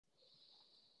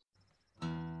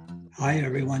Hi,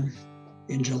 everyone.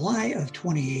 In July of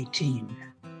 2018,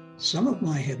 some of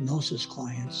my hypnosis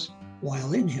clients,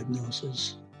 while in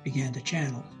hypnosis, began to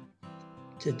channel.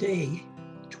 Today,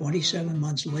 27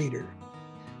 months later,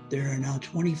 there are now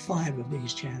 25 of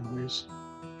these channelers,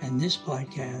 and this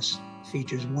podcast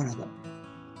features one of them.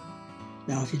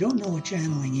 Now, if you don't know what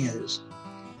channeling is,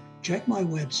 check my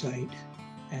website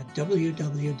at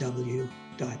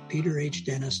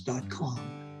www.peterhdennis.com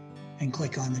and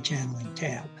click on the channeling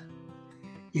tab.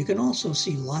 You can also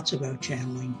see lots about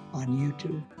channeling on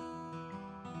YouTube.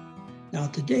 Now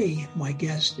today, my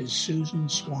guest is Susan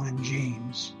Swan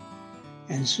James,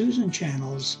 and Susan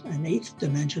channels an eighth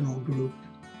dimensional group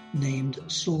named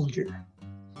Soldier.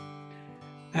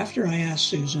 After I ask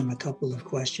Susan a couple of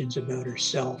questions about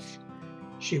herself,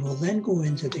 she will then go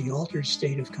into the altered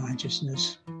state of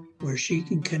consciousness where she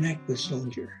can connect with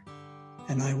Soldier,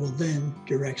 and I will then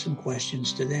direct some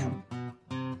questions to them.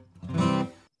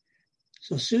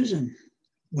 So Susan,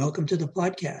 welcome to the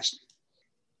podcast.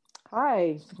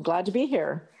 Hi, glad to be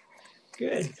here.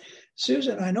 Good.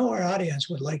 Susan, I know our audience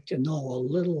would like to know a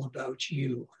little about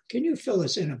you. Can you fill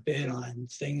us in a bit on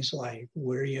things like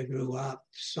where you grew up,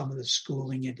 some of the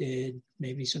schooling you did,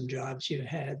 maybe some jobs you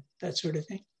had, that sort of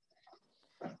thing?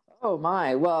 Oh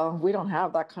my, well, we don't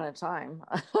have that kind of time.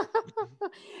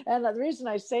 And the reason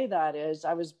I say that is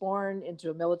I was born into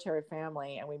a military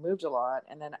family and we moved a lot.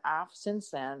 And then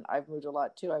since then, I've moved a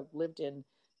lot too. I've lived in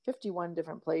 51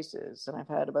 different places and I've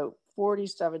had about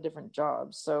 47 different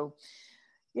jobs. So,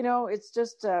 it's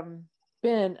just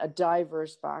been a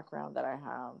diverse background that I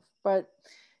have. But,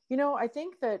 I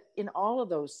think that in all of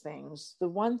those things, the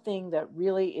one thing that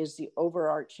really is the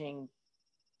overarching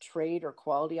trait or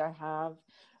quality I have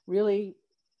really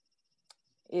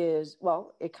is,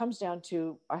 well, it comes down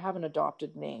to, I have an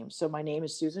adopted name. So my name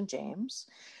is Susan James,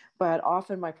 but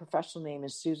often my professional name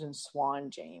is Susan Swan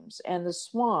James. And the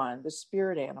swan, the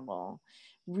spirit animal,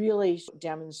 really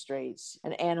demonstrates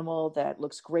an animal that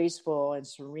looks graceful and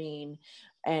serene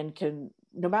and can,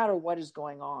 no matter what is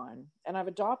going on. And I've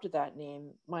adopted that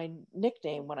name. My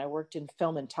nickname when I worked in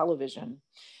film and television,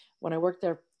 when I worked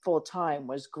there full time,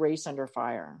 was Grace Under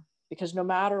Fire, because no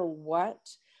matter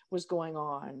what was going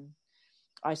on,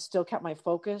 I still kept my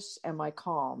focus and my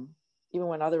calm, even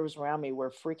when others around me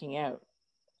were freaking out.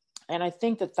 And I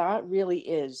think that that really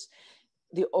is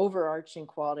the overarching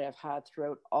quality I've had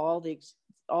throughout all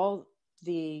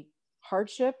the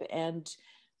hardship and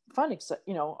fun,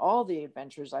 all the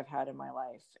adventures I've had in my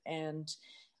life. And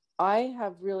I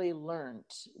have really learned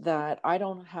that I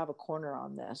don't have a corner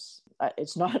on this.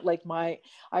 It's not like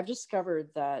I've discovered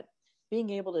that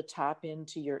being able to tap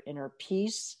into your inner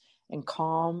peace and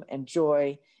calm and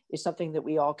joy is something that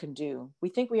we all can do. We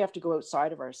think we have to go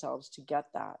outside of ourselves to get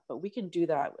that, but we can do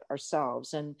that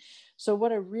ourselves. And so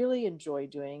what I really enjoy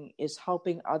doing is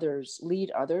helping others, lead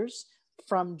others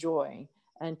from joy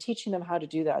and teaching them how to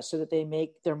do that so that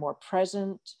they're more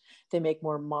present, they make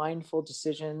more mindful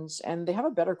decisions, and they have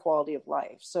a better quality of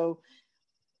life. So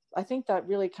I think that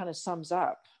really kind of sums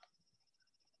up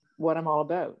what I'm all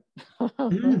about.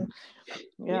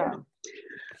 Yeah.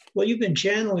 Well, you've been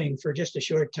channeling for just a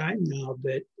short time now,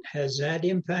 but has that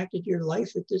impacted your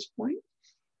life at this point?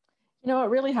 It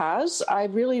really has. I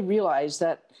really realized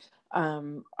that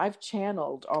I've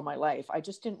channeled all my life. I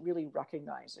just didn't really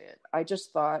recognize it. I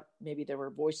just thought maybe there were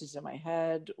voices in my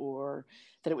head or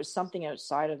that it was something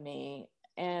outside of me.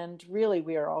 And really,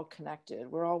 we are all connected.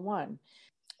 We're all one.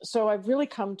 So I've really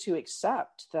come to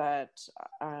accept that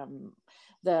I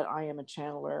am a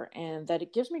channeler and that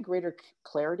it gives me greater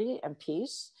clarity and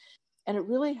peace. And it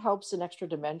really helps an extra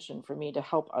dimension for me to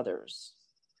help others,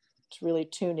 to really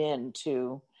tune in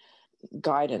to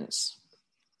guidance.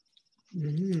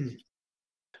 Mm-hmm.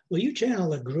 Well, you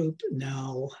channel a group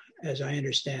now, as I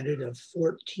understand it, of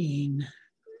 14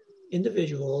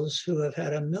 individuals who have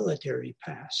had a military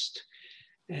past.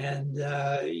 And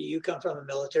you come from a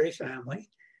military family.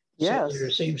 Yes. So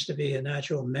there seems to be a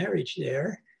natural marriage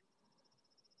there.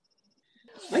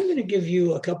 I'm going to give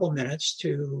you a couple minutes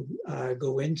to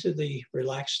go into the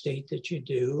relaxed state that you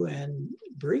do and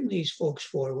bring these folks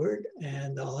forward,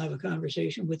 and I'll have a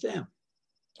conversation with them.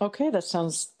 Okay, that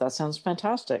sounds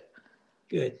fantastic.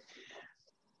 Good.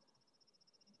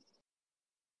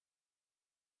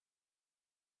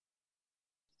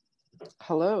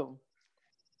 Hello.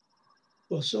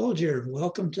 Well, Soldier,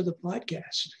 welcome to the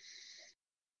podcast.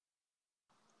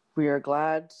 We are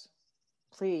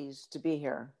pleased to be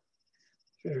here.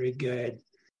 Very good.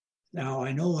 Now,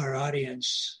 I know our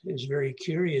audience is very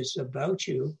curious about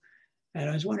you, and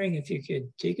I was wondering if you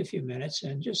could take a few minutes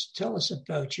and just tell us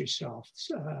about yourself.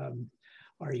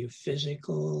 Are you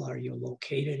physical? Are you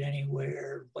located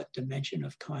anywhere? What dimension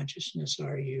of consciousness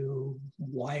are you?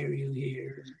 Why are you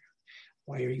here?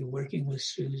 Why are you working with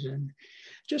Susan?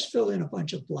 Just fill in a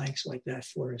bunch of blanks like that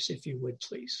for us, if you would,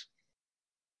 please.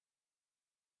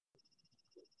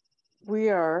 We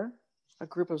are a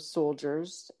group of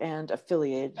soldiers and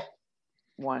affiliated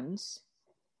ones.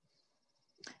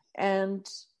 And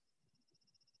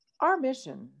our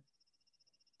mission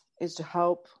is to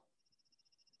help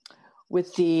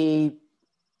with the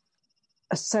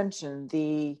ascension,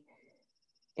 the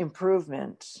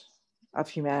improvement of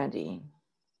humanity.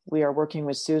 We are working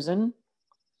with Susan.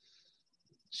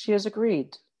 She has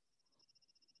agreed.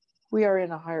 We are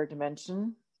in a higher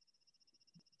dimension,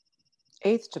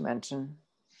 8th dimension.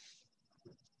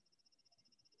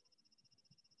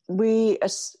 We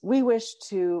wish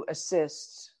to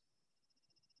assist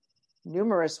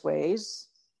numerous ways,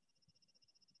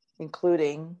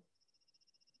 including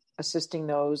assisting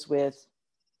those with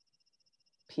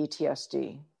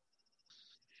PTSD.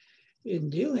 In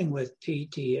dealing with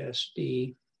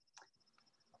PTSD,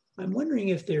 I'm wondering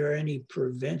if there are any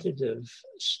preventative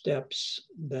steps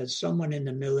that someone in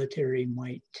the military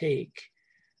might take.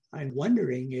 I'm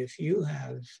wondering if you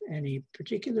have any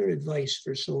particular advice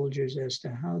for soldiers as to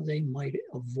how they might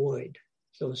avoid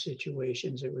those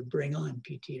situations that would bring on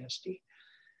PTSD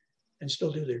and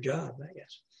still do their job, I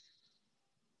guess.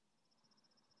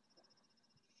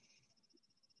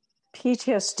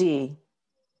 PTSD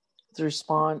is a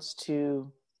response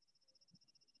to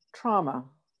trauma,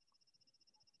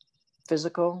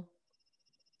 physical,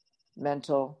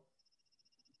 mental,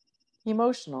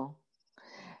 emotional,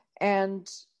 and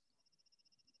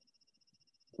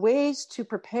ways to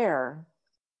prepare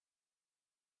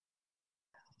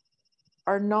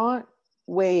are not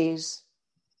ways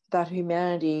that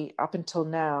humanity up until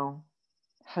now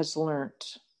has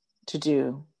learnt to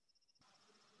do.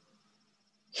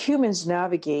 Humans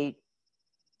navigate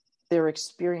their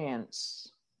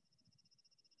experience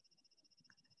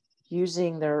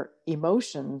using their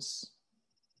emotions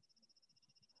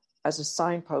as a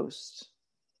signpost.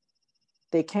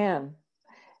 They can.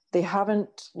 They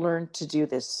haven't learned to do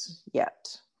this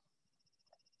yet.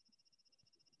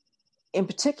 In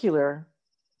particular,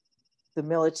 the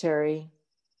military,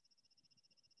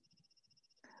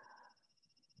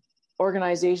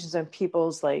 organizations and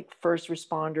peoples like first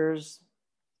responders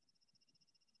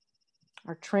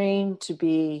are trained to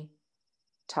be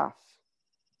tough,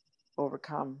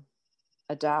 overcome,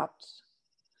 adapt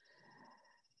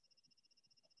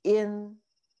in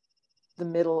the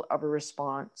middle of a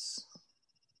response.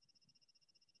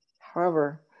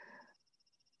 However,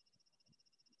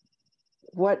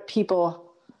 what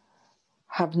people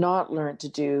have not learned to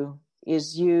do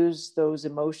is use those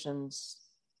emotions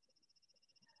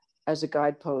as a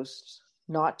guidepost,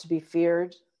 not to be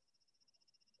feared,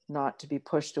 not to be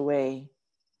pushed away,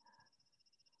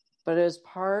 but as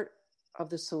part of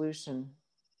the solution,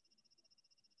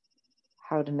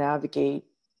 how to navigate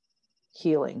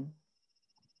healing.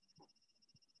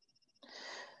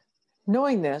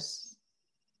 Knowing this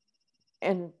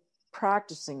and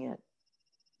practicing it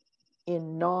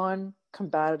in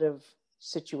non-combative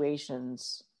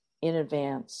situations in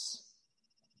advance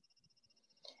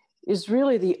is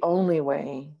really the only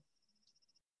way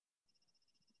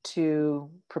to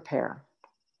prepare.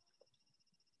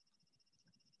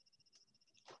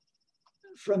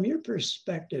 From your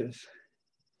perspective,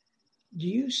 do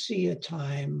you see a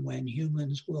time when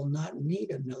humans will not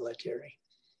need a military?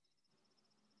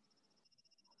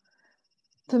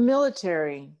 The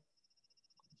military,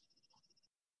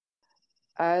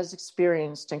 as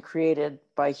experienced and created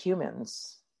by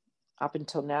humans up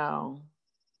until now,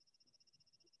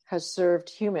 has served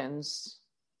humans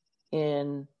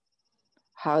in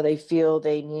how they feel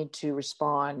they need to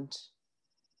respond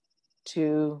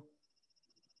to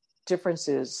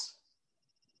differences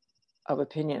of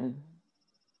opinion.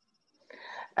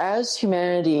 As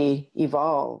humanity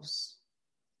evolves,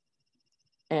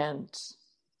 and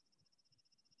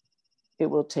it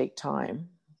will take time,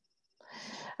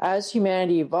 as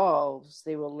humanity evolves,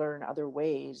 they will learn other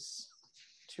ways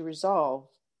to resolve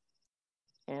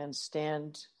and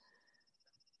stand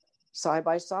side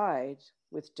by side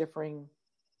with differing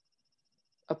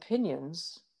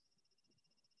opinions.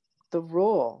 The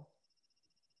role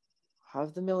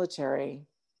of the military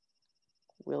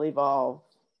will evolve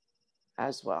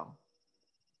as well.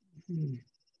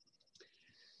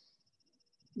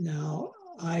 Now,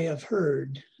 I have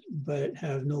heard, but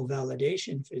have no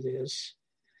validation for this,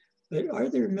 but are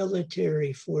there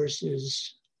military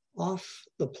forces off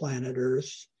the planet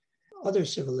Earth, other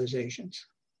civilizations?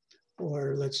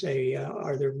 Or let's say,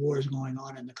 are there wars going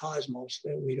on in the cosmos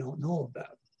that we don't know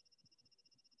about?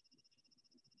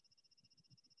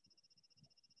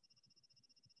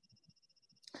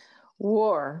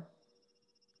 War,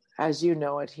 as you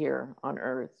know it here on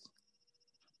Earth,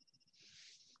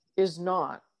 is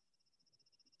not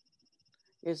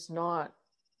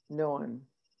known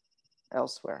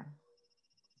elsewhere.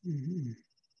 Mm-hmm.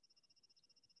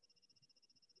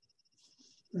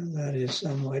 Well, that is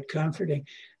somewhat comforting.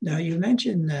 Now, you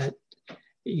mentioned that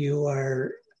you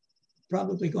are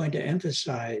probably going to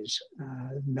emphasize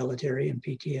military and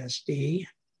PTSD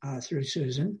through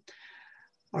Susan.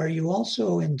 Are you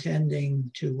also intending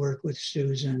to work with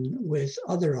Susan with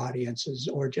other audiences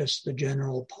or just the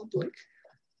general public?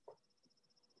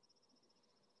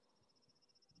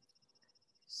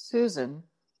 Susan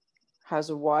has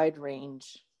a wide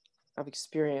range of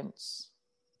experience,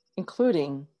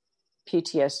 including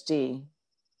PTSD.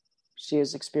 She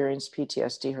has experienced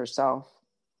PTSD herself.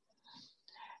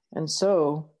 And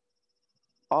so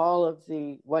all of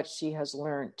what she has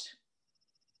learned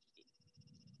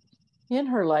in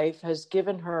her life has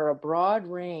given her a broad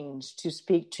range to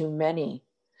speak to many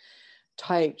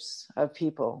types of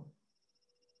people.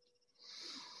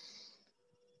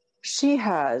 She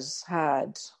has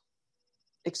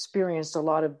experienced a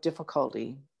lot of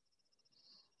difficulty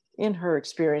in her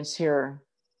experience here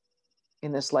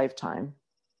in this lifetime.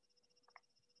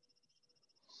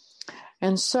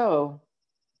 And so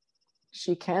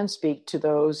she can speak to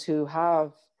those who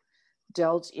have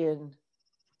dealt in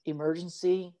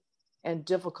emergency and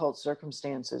difficult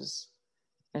circumstances,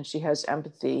 and she has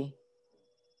empathy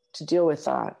to deal with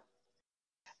that.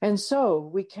 And so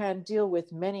we can deal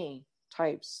with many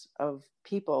types of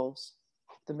peoples,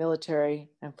 the military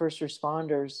and first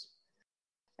responders,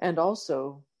 and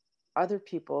also other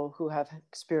people who have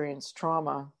experienced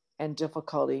trauma and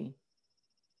difficulty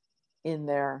in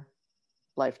their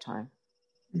lifetime.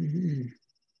 Mm-hmm.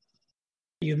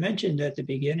 You mentioned at the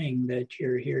beginning that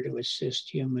you're here to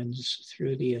assist humans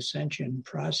through the ascension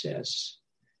process.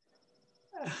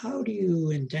 How do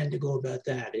you intend to go about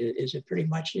that? Is it pretty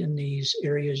much in these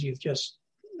areas you've just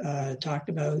talked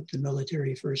about, the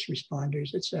military, first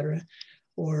responders, et cetera?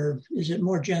 Or is it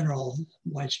more general,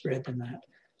 widespread than that?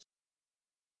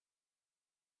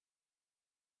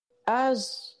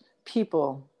 As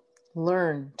people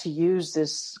learn to use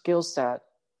this skill set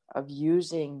of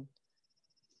using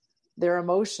their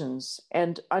emotions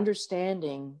and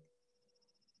understanding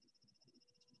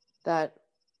that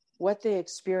what they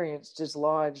experienced is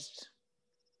lodged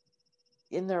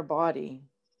in their body,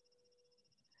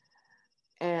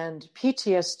 and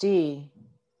PTSD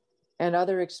and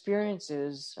other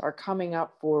experiences are coming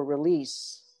up for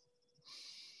release,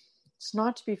 it's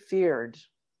not to be feared.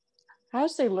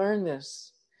 As they learn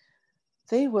this,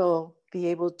 they will be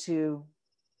able to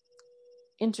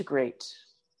integrate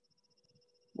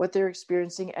what they're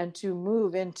experiencing and to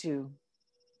move into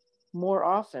more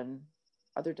often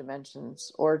other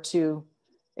dimensions, or to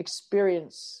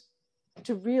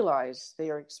realize they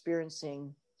are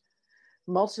experiencing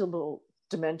multiple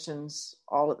dimensions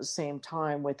all at the same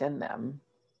time within them.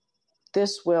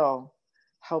 This will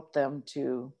help them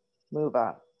to move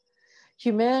up.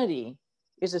 Humanity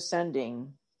is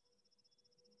ascending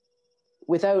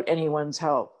without anyone's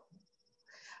help.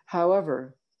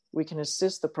 However, we can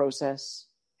assist the process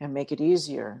and make it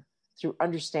easier through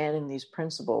understanding these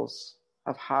principles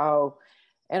of how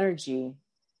energy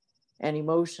and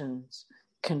emotions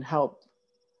can help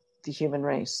the human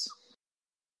race.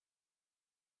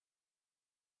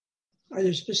 Are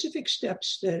there specific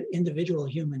steps that individual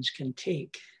humans can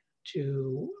take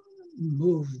to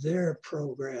move their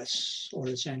progress or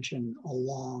ascension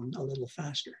along a little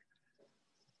faster?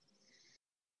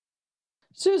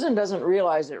 Susan doesn't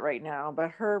realize it right now,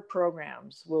 but her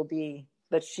programs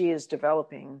that she is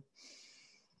developing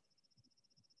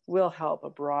will help a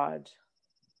broad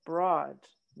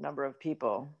number of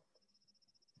people.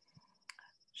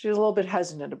 She's a little bit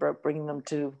hesitant about bringing them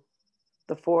to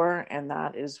the fore, and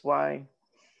that is why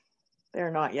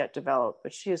they're not yet developed,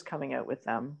 but she is coming out with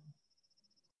them.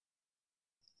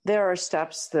 There are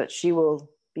steps that she will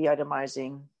be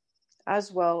itemizing,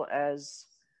 as well as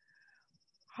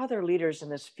other leaders in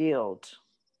this field.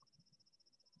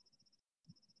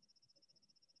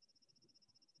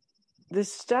 The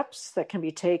steps that can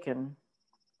be taken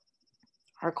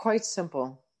are quite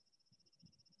simple.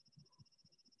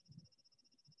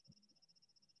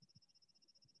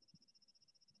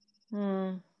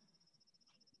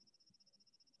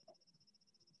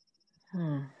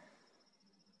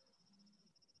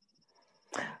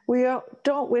 We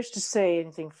don't wish to say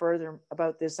anything further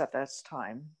about this at this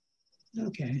time.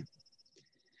 Okay.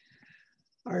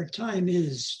 Our time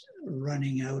is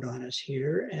running out on us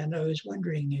here, and I was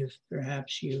wondering if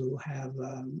perhaps you have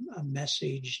a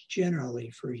message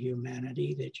generally for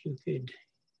humanity that you could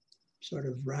sort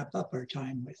of wrap up our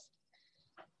time with.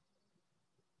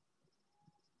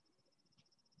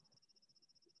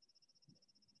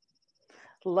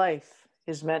 Life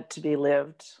is meant to be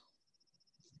lived.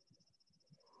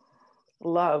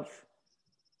 Love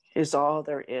is all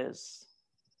there is.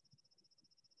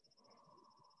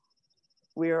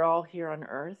 We are all here on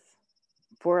earth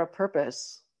for a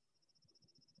purpose.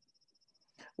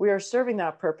 We are serving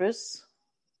that purpose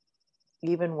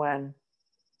even when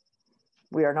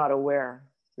we are not aware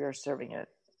we are serving it.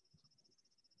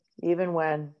 Even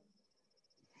when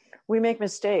we make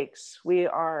mistakes, we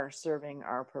are serving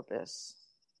our purpose.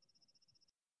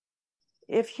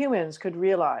 If humans could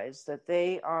realize that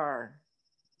they are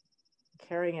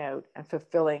carrying out and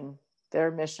fulfilling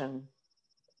their mission,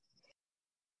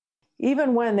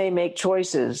 even when they make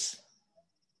choices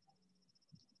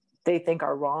they think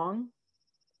are wrong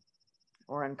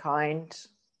or unkind,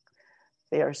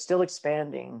 they are still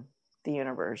expanding the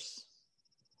universe.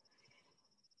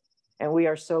 And we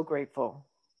are so grateful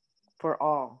for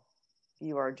all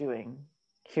you are doing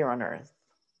here on earth.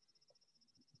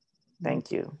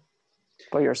 Thank you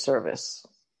for your service.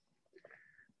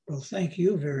 Well, thank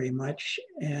you very much.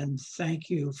 And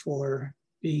thank you for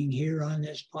being here on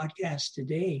this podcast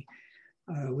today.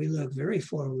 We look very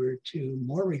forward to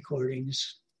more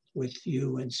recordings with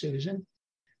you and Susan.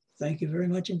 Thank you very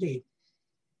much indeed.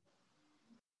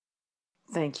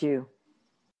 Thank you.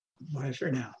 Bye for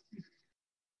now.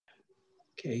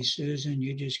 Okay, Susan,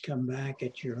 you just come back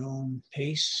at your own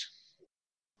pace.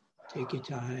 Take your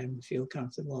time, feel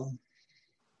comfortable.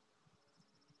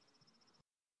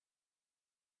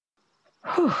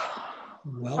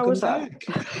 Welcome back.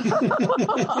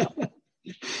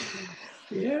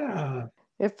 Yeah.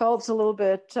 It felt a little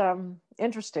bit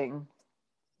interesting.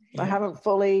 Yeah. I haven't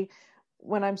fully,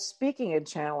 when I'm speaking and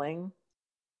channeling,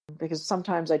 because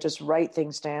sometimes I just write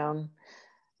things down,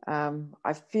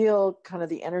 I feel kind of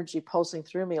the energy pulsing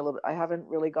through me a little bit. I haven't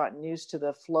really gotten used to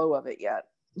the flow of it yet.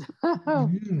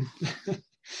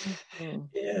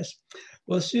 Yes.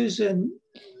 Well, Susan,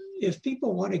 if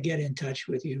people want to get in touch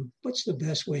with you, what's the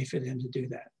best way for them to do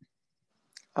that?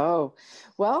 Oh,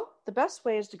 well, the best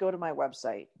way is to go to my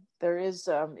website. There is,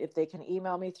 if they can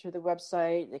email me through the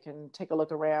website, they can take a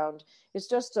look around. It's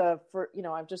just I've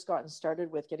just gotten started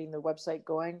with getting the website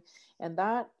going. And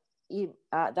that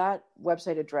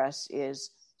website address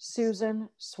is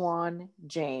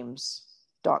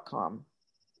susanswanjames.com.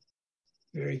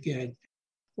 Very good.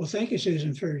 Well, thank you,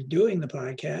 Susan, for doing the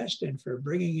podcast and for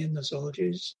bringing in the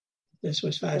soldiers. This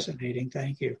was fascinating.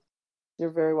 Thank you. You're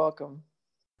very welcome.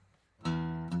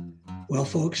 Well,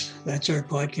 folks, that's our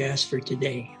podcast for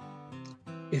today.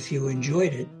 If you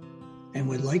enjoyed it and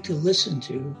would like to listen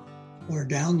to or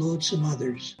download some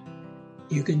others,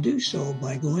 you can do so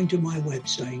by going to my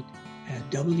website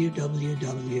at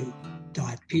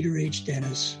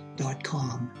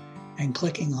www.peterhdennis.com and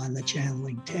clicking on the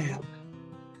Channeling tab.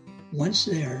 Once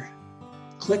there,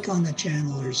 click on the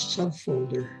Channelers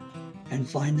subfolder and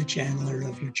find the channeler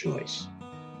of your choice.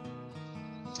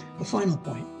 A final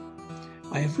point.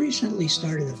 I have recently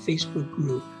started a Facebook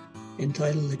group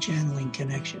entitled The Channeling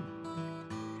Connection.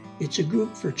 It's a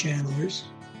group for channelers,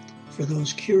 for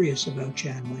those curious about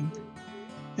channeling,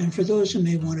 and for those who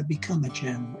may want to become a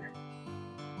channeler.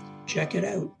 Check it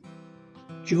out.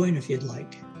 Join if you'd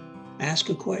like. Ask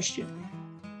a question.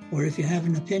 Or if you have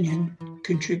an opinion,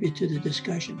 contribute to the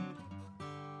discussion.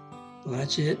 Well,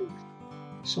 that's it.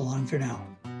 So long for now.